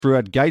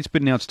throughout Gates,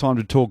 but now it's time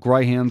to talk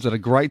greyhounds at a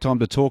great time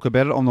to talk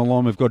about it. On the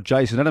line, we've got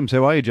Jason Adams.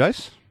 How are you,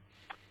 Jace?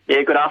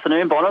 Yeah, good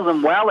afternoon, Bonners.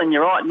 And well, and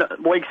you're right,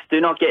 weeks do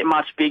not get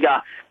much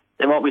bigger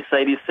than what we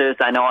see this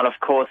Thursday night. Of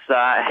course,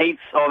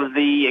 heats of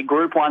the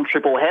Group 1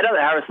 triple header,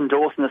 the Harrison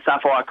Dawson, the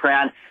Sapphire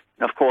Crown,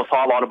 and of course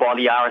highlighted by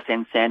the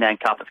RSN Sandown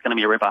Cup. It's going to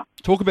be a ripper.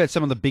 Talk about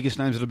some of the biggest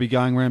names that will be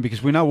going around,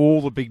 because we know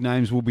all the big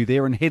names will be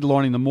there, and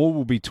headlining them all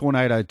will be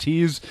Tornado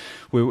Tears,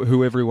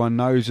 who everyone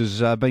knows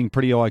as being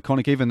pretty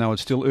iconic. Even though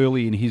it's still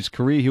early in his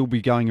career, he'll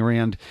be going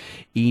around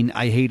in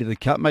a heat of the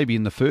Cup, maybe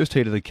in the first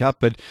heat of the Cup.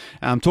 But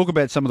talk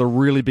about some of the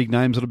really big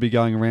names that will be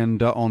going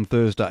around on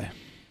Thursday.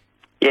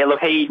 Yeah,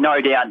 look, he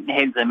no doubt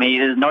heads them.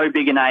 There's no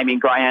bigger name in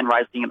greyhound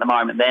racing at the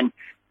moment than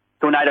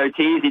Tornado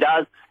Tears. He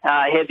does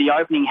head the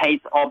opening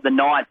heats of the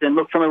night. And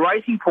look, from a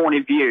racing point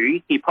of view,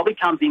 he probably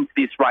comes into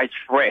this race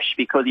fresh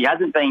because he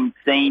hasn't been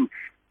seen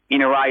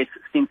in a race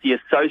since the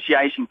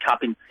Association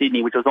Cup in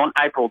Sydney, which was on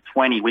April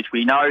 20, which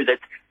we know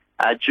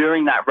that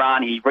during that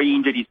run he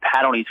re-injured his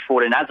pad on his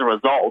foot, and as a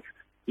result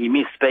he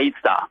missed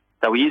Speedster.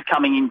 So he is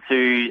coming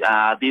into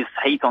this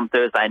heat on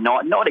Thursday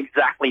night, not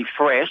exactly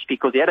fresh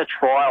because he had a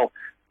trial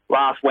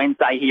last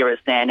Wednesday here at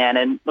Sandown.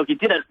 And look, he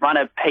didn't run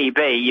a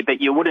PB,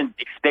 but you wouldn't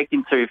expect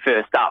him to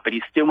first up, but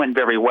he still went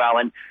very well.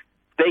 And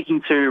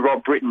speaking to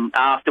Rob Britton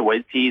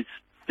afterwards, he's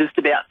just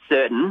about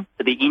certain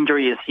that the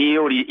injury is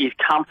healed. He's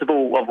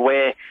comfortable of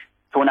where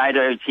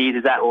Tornado Tears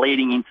is at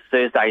leading into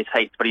Thursday's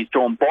heats, but he's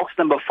drawn box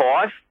number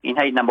 5 in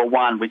heat number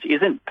 1, which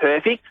isn't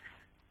perfect.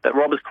 But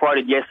Rob was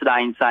quoted yesterday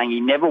in saying he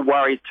never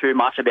worries too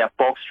much about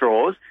box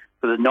draws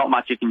because there's not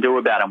much you can do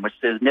about them, which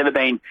there's never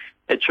been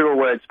a truer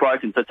word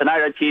spoken. So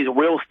Tornado Tears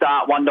will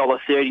start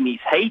 $1.30 in his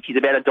heat. He's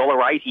about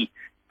 $1.80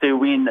 to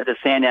win the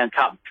Sandown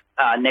Cup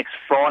next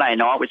Friday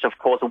night, which of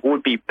course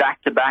would be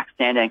back-to-back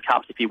Sandown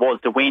Cups if he was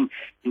to win.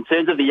 In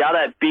terms of the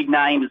other big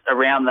names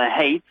around the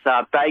heats,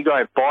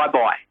 Bago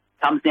Bye-Bye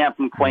comes down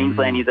from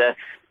Queensland. He's a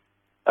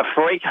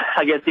freak,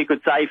 I guess you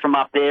could say, from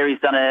up there. He's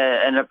done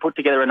and put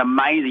together an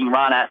amazing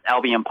run at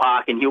Albion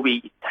Park, and he'll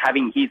be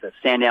having his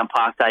Sandown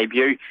Park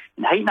debut.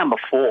 In heat number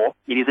 4,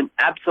 it is an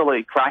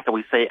absolute cracker.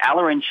 We see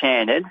Alla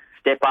Enchanted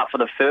step up for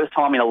the first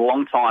time in a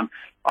long time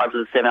over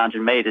the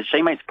 700 metres.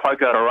 She meets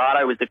Poco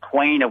Dorado, who's the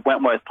queen of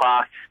Wentworth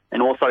Park,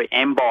 and also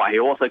Mbai,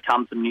 who also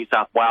comes from New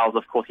South Wales.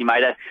 Of course, he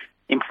made an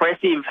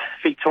impressive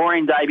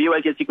Victorian debut,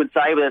 I guess you could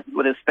say,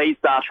 with a Speed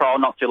Star trial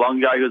not too long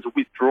ago. He was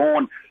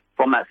withdrawn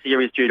from that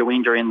series due to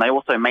injury, and they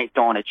also meet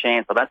Dinah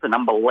Chance. So that's an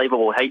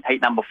unbelievable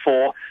heat number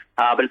 4.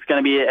 But it's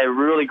going to be a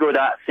really good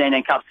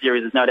Sandown Cup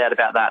series, there's no doubt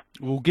about that.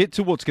 We'll get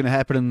to what's going to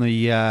happen in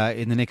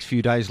the next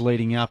few days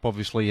leading up,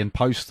 obviously, and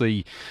post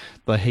the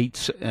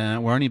heats.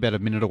 We're only about a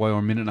minute away or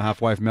a minute and a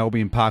half away from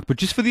Albion Park. But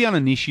just for the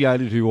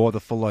uninitiated who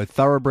either follow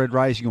thoroughbred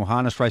racing or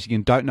harness racing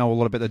and don't know a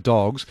lot about the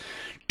dogs,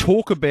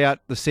 talk about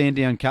the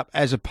Sandown Cup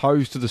as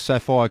opposed to the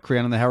Sapphire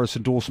Crown and the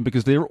Harrison Dawson,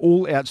 because they're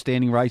all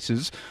outstanding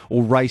races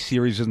or race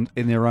series in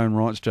their own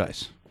rights,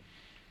 Jace.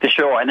 For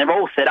sure, and they're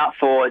all set up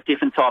for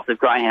different types of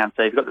greyhounds.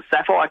 So you've got the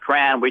Sapphire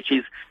Crown, which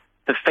is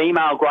for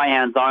female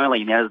greyhounds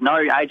only. Now, there's no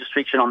age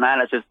restriction on that.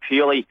 It's just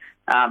purely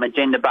a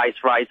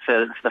gender-based race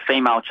for the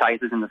female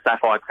chasers in the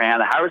Sapphire Crown.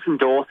 The Harrison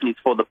Dawson is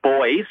for the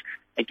boys.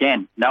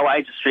 Again, no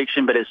age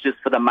restriction, but it's just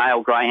for the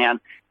male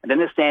greyhounds. And then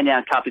the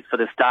Sandown Cup is for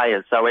the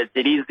stayers. So it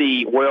is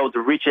the world's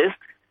richest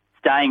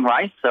staying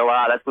race. So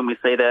that's when we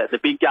see the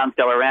big guns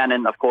go around,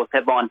 and of course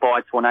headlined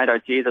by Tornado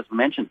Tears, as we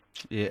mentioned.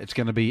 Yeah, it's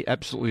going to be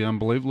absolutely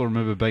unbelievable. I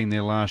remember being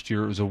there last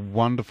year. It was a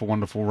wonderful,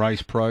 wonderful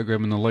race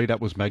program, and the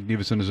lead-up was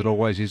magnificent, as it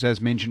always is. As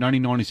mentioned, only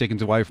 90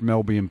 seconds away from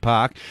Albion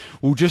Park.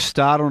 We'll just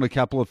start on a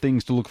couple of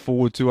things to look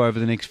forward to over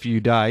the next few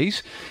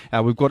days.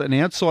 We've got an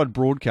outside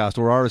broadcast,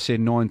 or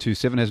RSN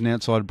 927 has an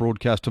outside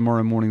broadcast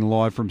tomorrow morning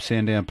live from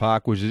Sandown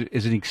Park, which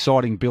is an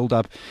exciting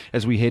build-up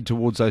as we head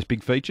towards those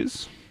big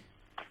features.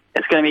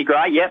 It's going to be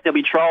great. Yep, there'll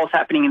be trials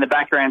happening in the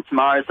background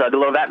tomorrow, so there's a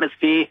lot of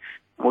atmosphere.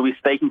 We'll be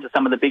speaking to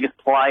some of the biggest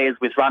players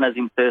with runners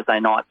in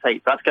Thursday night's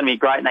heat. So that's going to be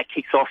great, and that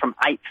kicks off from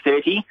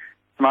 8:30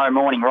 tomorrow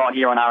morning right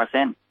here on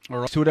RSN. All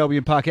right, to at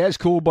Albion Park, as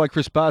called by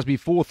Chris Barsby,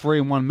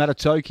 4-3-1,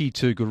 Matatoki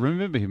 2 good.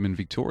 Remember him in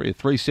Victoria,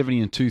 370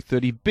 and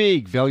 230.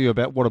 Big value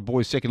about what a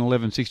boy, second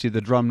 1160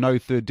 the drum, no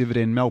third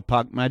dividend. Mel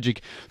Park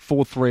Magic,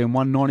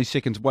 4-3-1, 90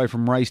 seconds away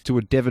from race 2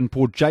 at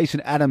Devonport.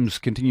 Jason Adams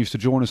continues to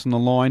join us on the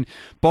line.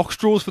 Box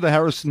draws for the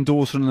Harrison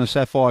Dawson and the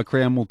Sapphire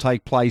Crown will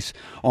take place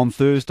on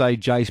Thursday,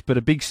 Jace, but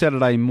a big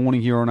Saturday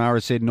morning here on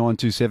RSN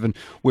 927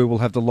 where we'll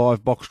have the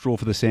live box draw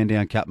for the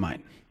Sandown Cup,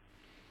 mate.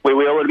 We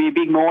will. It'll be a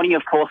big morning,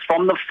 of course,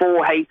 from the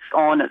 4 heats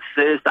on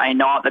Thursday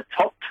night. The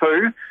top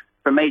 2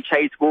 from each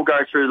heat will go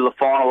through to the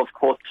final, of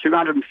course,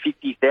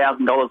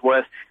 $250,000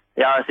 worth,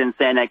 the RSN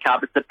Sandown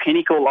Cup. It's the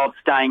pinnacle of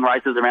staying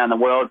races around the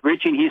world.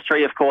 Rich in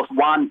history, of course,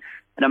 won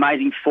an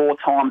amazing 4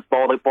 times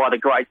by the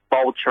great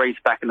Bold Trees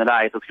back in the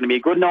day. So it's going to be a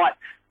good night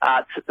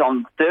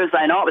on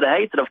Thursday night with the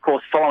heats, and of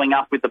course following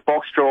up with the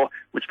box draw,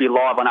 which will be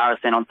live on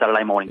RSN on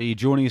Saturday morning. Are you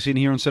joining us in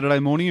here on Saturday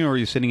morning, or are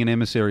you sending an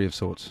emissary of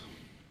sorts?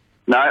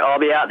 No, I'll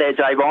be out there,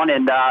 Javon,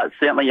 and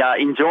certainly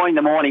enjoying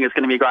the morning. It's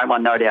going to be a great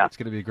one, no doubt. It's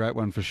going to be a great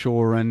one for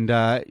sure. And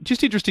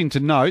just interesting to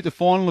note, the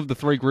final of the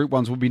 3 Group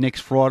 1s will be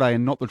next Friday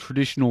and not the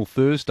traditional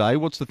Thursday.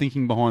 What's the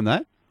thinking behind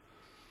that?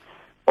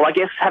 Well, I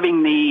guess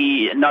having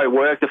the no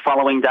work the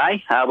following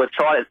day. We've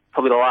tried it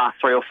probably the last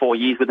 3 or 4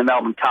 years with the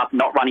Melbourne Cup,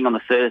 not running on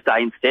the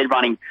Thursday, instead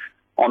running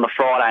on the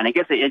Friday. And I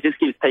guess it just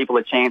gives people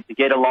a chance to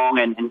get along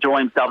and enjoy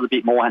themselves a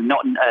bit more, and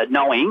not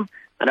knowing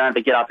they don't have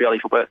to get up early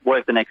for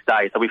work the next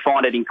day. So we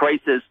find it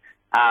increases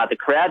the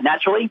crowd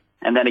naturally,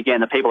 and then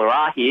again, the people who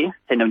are here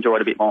tend to enjoy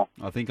it a bit more.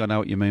 I think I know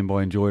what you mean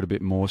by enjoy it a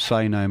bit more.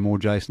 Say no more,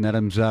 Jason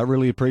Adams.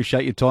 Really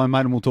appreciate your time, mate,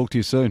 and we'll talk to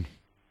you soon.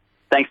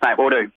 Thanks, mate. Will do.